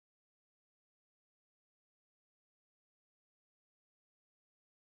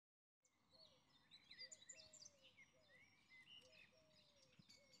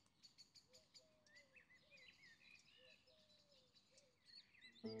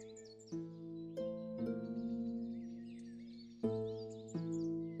Alright,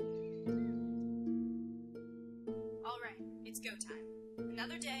 it's go time.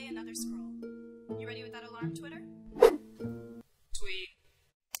 Another day, another scroll. You ready with that alarm, Twitter? Tweet.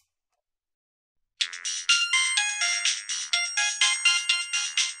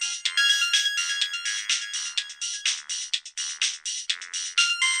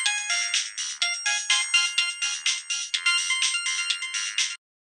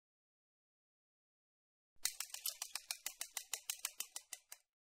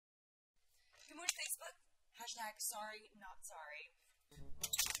 Good morning, Facebook. Hashtag sorry, not sorry.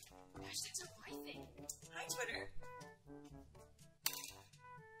 Hashtags are my thing. Hi, Twitter.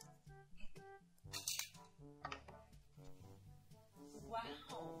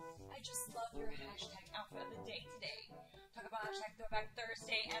 Wow, I just love your hashtag outfit of the day today. Talk about hashtag Throwback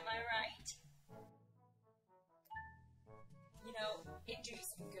Thursday, am I right? You know, it do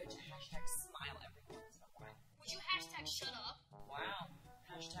some good to hashtag smile every once in a while. Would you hashtag shut up? Wow.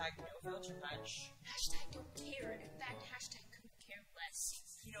 Hashtag no filter much. Hashtag don't care. In fact, hashtag couldn't care less.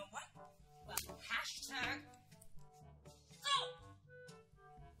 You know what? Well, hashtag... Oh!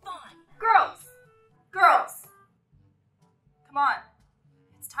 Fun! Girls! Girls! Come on.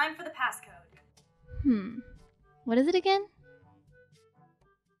 It's time for the passcode. What is it again?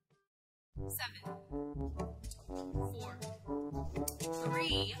 7, 4,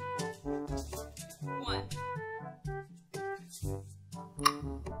 3, 1.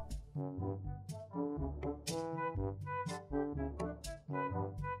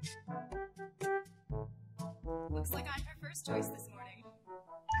 Looks like I'm her first choice this morning,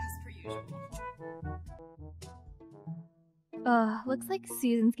 as per usual. Looks like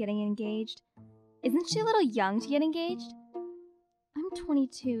Susan's getting engaged. Isn't she a little young to get engaged? I'm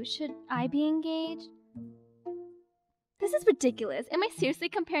 22. Should I be engaged? This is ridiculous. Am I seriously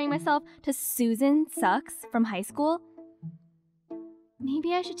comparing myself to Susan Sucks from high school?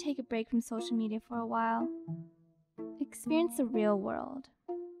 Maybe I should take a break from social media for a while. Experience the real world.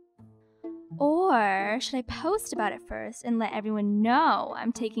 Or should I post about it first and let everyone know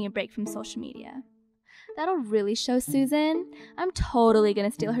I'm taking a break from social media? That'll really show Susan. I'm totally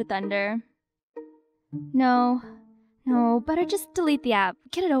gonna steal her thunder. No, better just delete the app.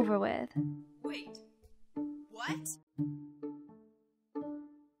 Get it over with. Wait. What?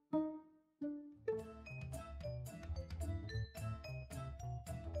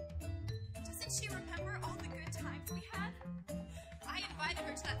 Doesn't she remember all the good times we had? I invited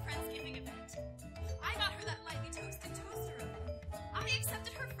her to that Friendsgiving event. I got her that lightly toasted toaster oven. I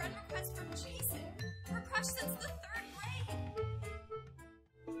accepted her friend request from Jason, her crush since the 3rd grade.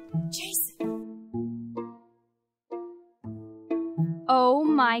 Jason! Oh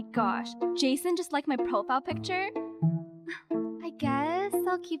my gosh, Jason just liked my profile picture? I guess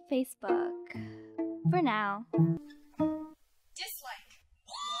I'll keep Facebook. For now. Dislike.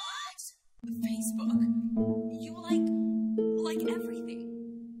 What? Facebook? You like everything.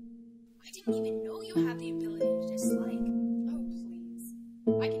 I didn't even know you have the ability to dislike. Oh, please.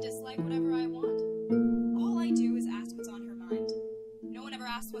 I can dislike whatever I want. All I do is ask what's on her mind. No one ever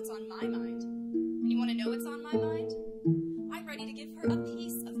asks what's on my mind. And you want to know what's on my mind? I'm ready to give her a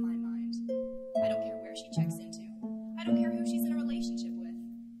piece of my mind. I don't care where she checks into. I don't care who she's in a relationship with.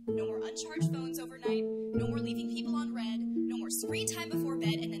 No more uncharged phones overnight. No more leaving people on red. No more screen time before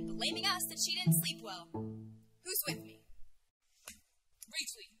bed and then blaming us that she didn't sleep well. Who's with me?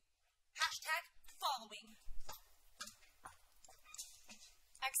 Retweet. Hashtag following.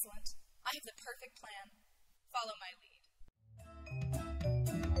 Excellent. I have the perfect plan. Follow my lead.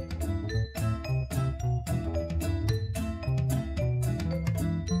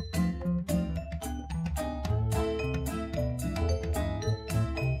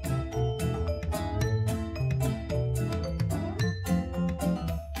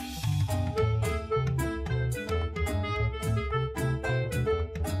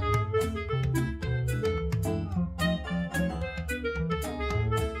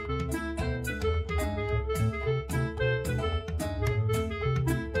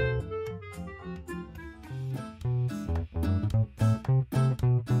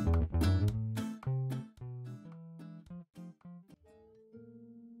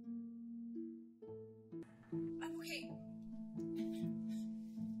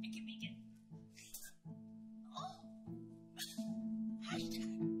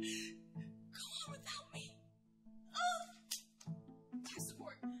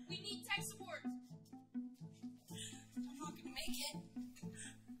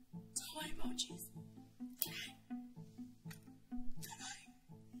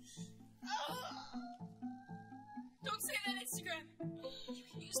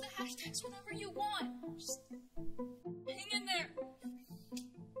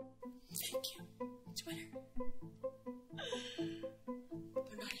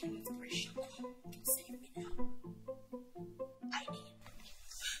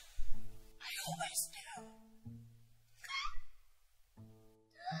 always knew.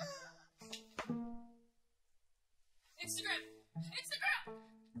 Instagram! Instagram!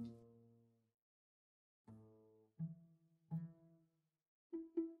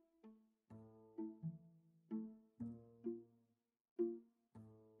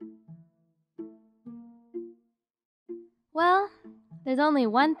 Well, there's only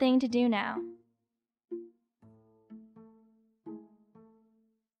one thing to do now.